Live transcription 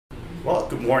Well,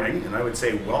 good morning, and I would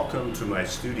say welcome to my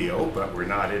studio, but we're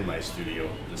not in my studio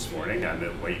this morning. I'm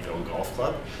at Whiteville Golf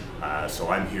Club. So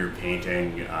I'm here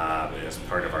painting as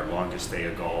part of our longest day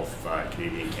of golf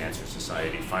Canadian Cancer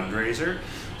Society fundraiser.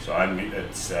 So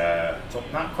it's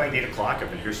not quite 8 o'clock.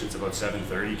 I've been here since about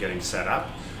 7:30 getting set up.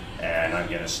 And I'm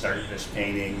going to start this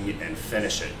painting and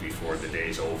finish it before the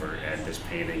day's over. And this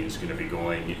painting is going to be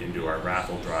going into our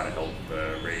raffle draw to help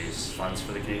raise funds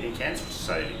for the Canadian Cancer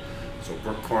Society. So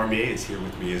Brooke Cormier is here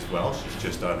with me as well. She's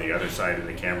just on the other side of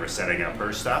the camera setting up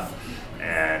her stuff.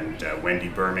 And Wendy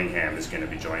Birmingham is going to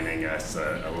be joining us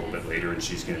a little bit later, and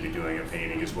she's going to be doing a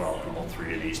painting as well. And all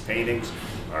three of these paintings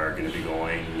are going to be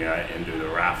going into the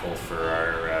raffle for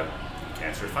our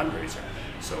cancer fundraiser.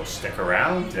 So stick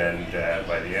around, and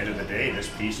by the end of the day, this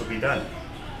piece will be done.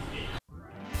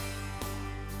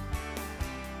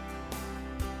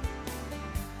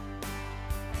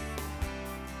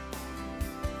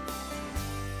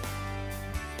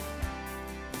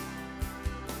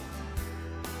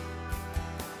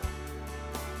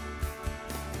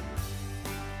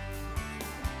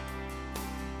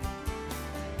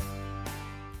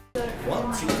 Well,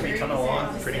 it seems to be coming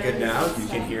along pretty good now. You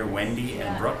can hear Wendy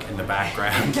and Brooke in the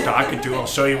background talking to. I'll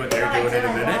show you what they're doing in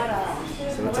a minute.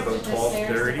 So it's about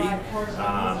 12:30.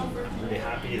 I'm really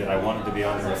happy that I wanted to be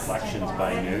on the reflections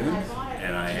by noon,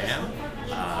 and I am.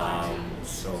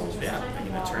 So yeah, I'm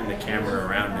going to turn the camera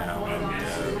around now.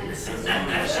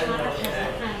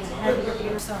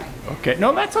 Okay,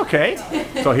 no, that's okay.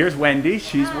 So here's Wendy.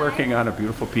 She's working on a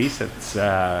beautiful piece. It's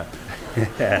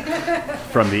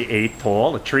from the 8th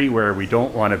hole, a tree where we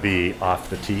don't want to be off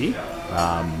the tee.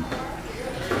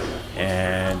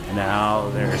 And now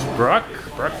there's Brooke.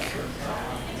 Brooke,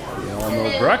 you all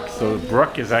know Brooke. So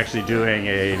Brooke is actually doing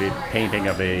a painting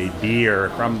of a deer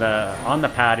from on the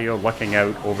patio looking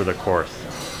out over the course.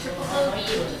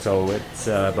 So it's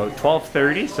about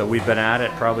 12:30, so we've been at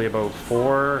it probably about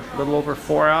a little over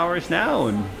 4 hours now,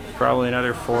 and probably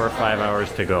another 4 or 5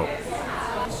 hours to go.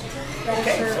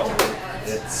 Okay, so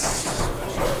it's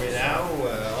now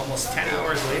almost 10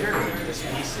 hours later. This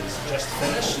piece is just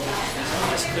finished. So I'm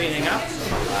just cleaning up.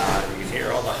 You can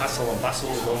hear all the hustle and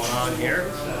bustle going on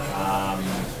here.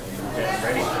 Getting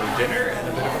ready for dinner and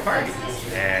a bit of a party.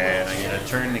 And I'm going to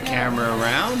turn the camera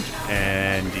around,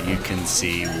 and you can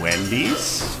see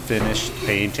Wendy's finished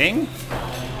painting.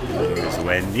 There's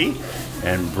Wendy.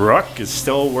 And Brooke is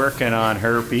still working on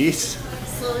her piece.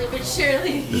 Slowly but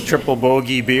surely. The triple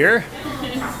bogey beer.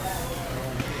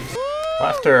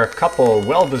 After a couple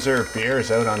well-deserved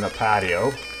beers out on the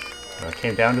patio, I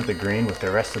came down to the green with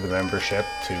the rest of the membership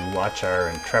to watch our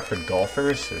intrepid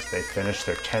golfers as they finished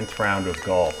their 10th round of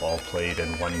golf, all played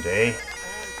in one day.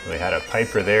 We had a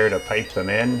piper there to pipe them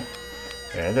in,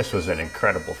 and this was an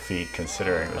incredible feat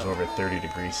considering it was over 30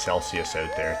 degrees Celsius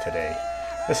out there today.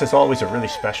 This is always a really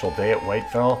special day at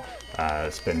Whiteville.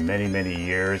 It's been many, many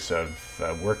years of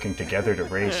working together to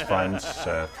raise funds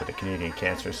for the Canadian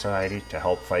Cancer Society to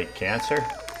help fight cancer.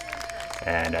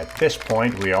 And at this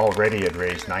point, we already had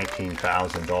raised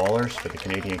 $19,000 for the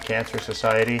Canadian Cancer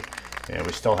Society. And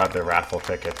we still have the raffle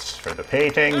tickets for the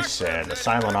paintings and the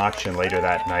silent auction later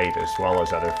that night, as well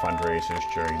as other fundraisers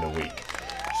during the week.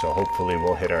 So hopefully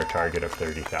we'll hit our target of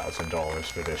 $30,000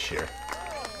 for this year.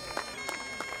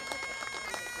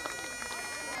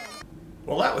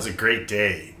 Well, that was a great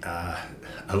day.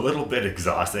 A little bit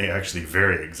exhausting, actually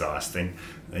very exhausting.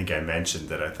 I think I mentioned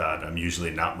that I thought I'm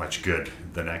usually not much good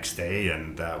the next day,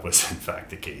 and that was in fact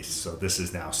the case. So this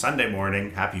is now Sunday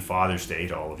morning. Happy Father's Day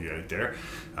to all of you out there.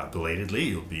 Belatedly,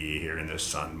 you'll be hearing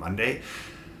this on Monday.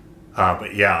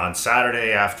 But yeah, on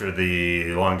Saturday after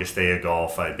the longest day of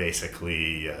golf, I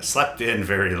basically slept in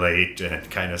very late and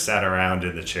kind of sat around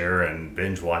in the chair and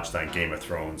binge watched on Game of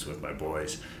Thrones with my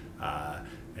boys.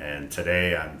 And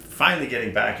today I'm finally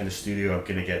getting back in the studio. I'm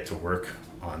going to get to work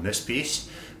on this piece.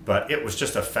 But it was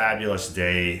just a fabulous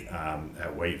day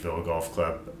at Whiteville Golf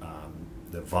Club.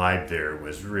 The vibe there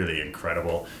was really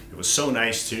incredible. It was so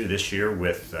nice too this year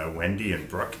with Wendy and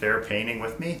Brooke there painting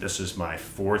with me. This is my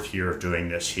 4th year of doing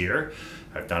this here.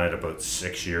 I've done it about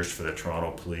 6 years for the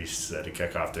Toronto Police to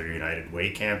kick off their United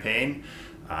Way campaign.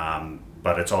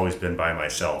 But it's always been by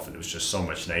myself, and it was just so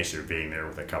much nicer being there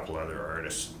with a couple other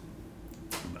artists.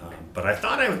 But I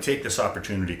thought I would take this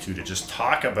opportunity too to just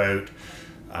talk about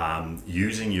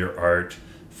using your art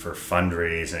for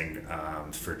fundraising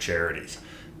for charities.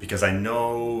 Because I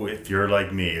know if you're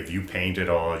like me, if you paint at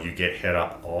all, you get hit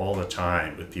up all the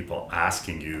time with people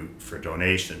asking you for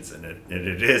donations, and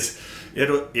it is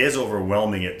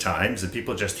overwhelming at times, and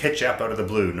people just hit you up out of the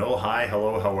blue. No, hi,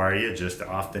 hello, how are you? Just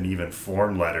often even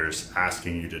form letters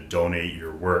asking you to donate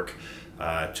your work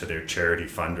to their charity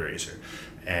fundraiser.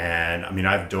 And I mean,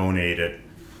 I've donated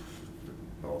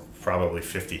probably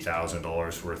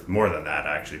 $50,000 worth, more than that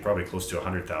actually, probably close to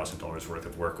 $100,000 worth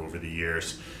of work over the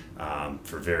years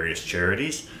for various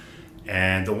charities.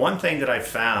 And the one thing that I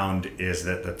found is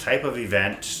that the type of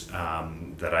event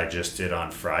that I just did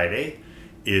on Friday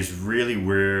is really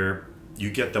where you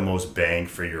get the most bang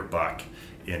for your buck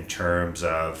in terms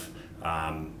of,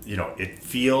 you know, it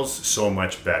feels so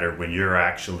much better when you're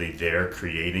actually there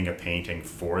creating a painting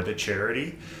for the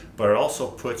charity, but it also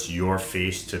puts your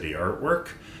face to the artwork.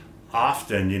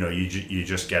 Often, you know, you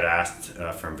just get asked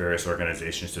from various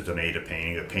organizations to donate a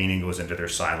painting. The painting goes into their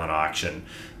silent auction,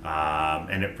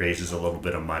 and it raises a little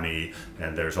bit of money.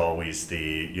 And there's always the,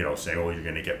 you know, saying, oh, you're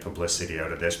going to get publicity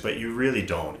out of this, but you really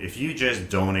don't. If you just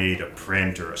donate a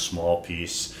print or a small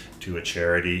piece to a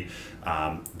charity,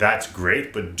 that's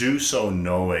great, but do so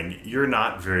knowing you're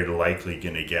not very likely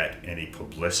going to get any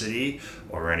publicity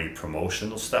or any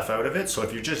promotional stuff out of it. So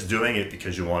if you're just doing it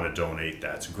because you want to donate,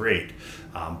 that's great.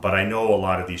 But I know a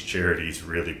lot of these charities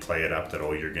really play it up that,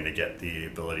 oh, you're going to get the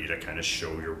ability to kind of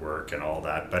show your work and all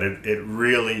that. But it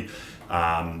really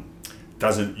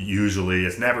doesn't usually,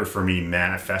 it's never for me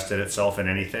manifested itself in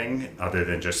anything other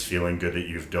than just feeling good that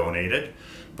you've donated.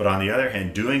 But on the other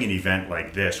hand, doing an event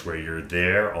like this where you're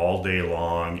there all day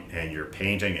long and you're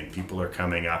painting and people are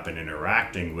coming up and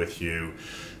interacting with you,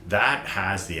 that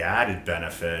has the added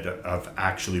benefit of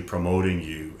actually promoting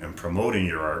you and promoting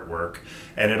your artwork.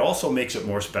 And it also makes it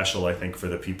more special, I think, for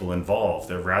the people involved,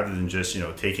 that rather than just, you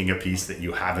know, taking a piece that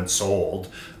you haven't sold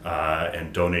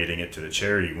and donating it to the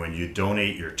charity, when you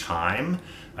donate your time,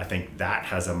 I think that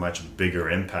has a much bigger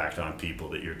impact on people,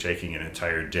 that you're taking an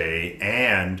entire day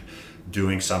and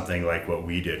doing something like what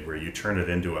we did, where you turn it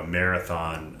into a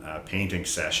marathon painting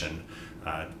session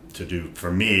to do.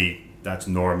 For me, that's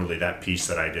normally, that piece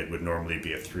that I did would normally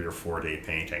be a 3 or 4 day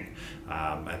painting.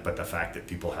 But the fact that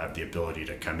people have the ability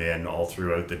to come in all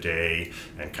throughout the day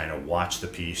and kind of watch the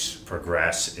piece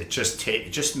progress, it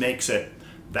just makes it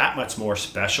that much more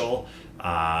special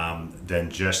than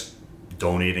just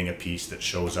donating a piece that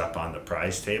shows up on the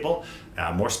prize table.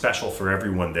 More special for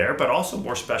everyone there, but also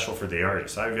more special for the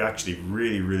artist. I actually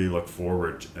really look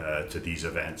forward to these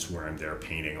events where I'm there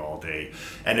painting all day.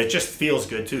 And it just feels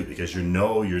good too, because you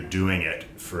know you're doing it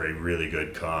for a really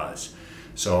good cause.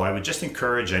 So I would just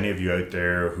encourage any of you out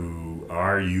there who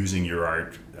are using your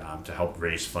art to help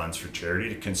raise funds for charity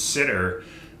to consider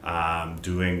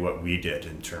doing what we did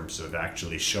in terms of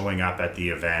actually showing up at the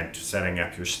event, setting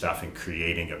up your stuff and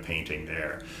creating a painting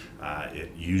there.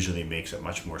 It usually makes it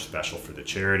much more special for the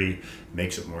charity,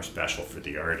 makes it more special for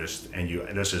the artist, and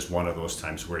this is one of those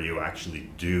times where you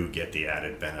actually do get the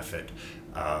added benefit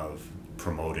of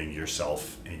promoting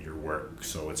yourself and your work.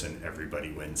 So it's an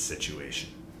everybody wins situation.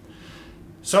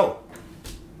 So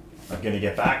I'm going to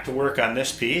get back to work on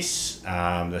this piece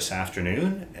this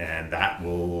afternoon, and that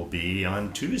will be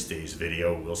on Tuesday's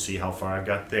video. We'll see how far I've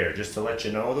got there. Just to let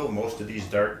you know though, most of these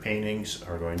dark paintings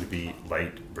are going to be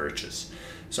light birches.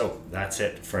 So that's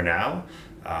it for now.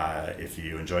 If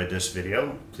you enjoyed this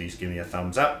video, please give me a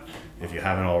thumbs up. If you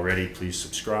haven't already, please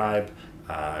subscribe.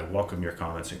 I welcome your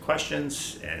comments and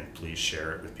questions, and please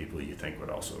share it with people you think would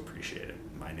also appreciate it.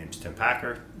 My name's Tim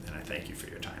Packer, and I thank you for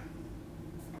your time.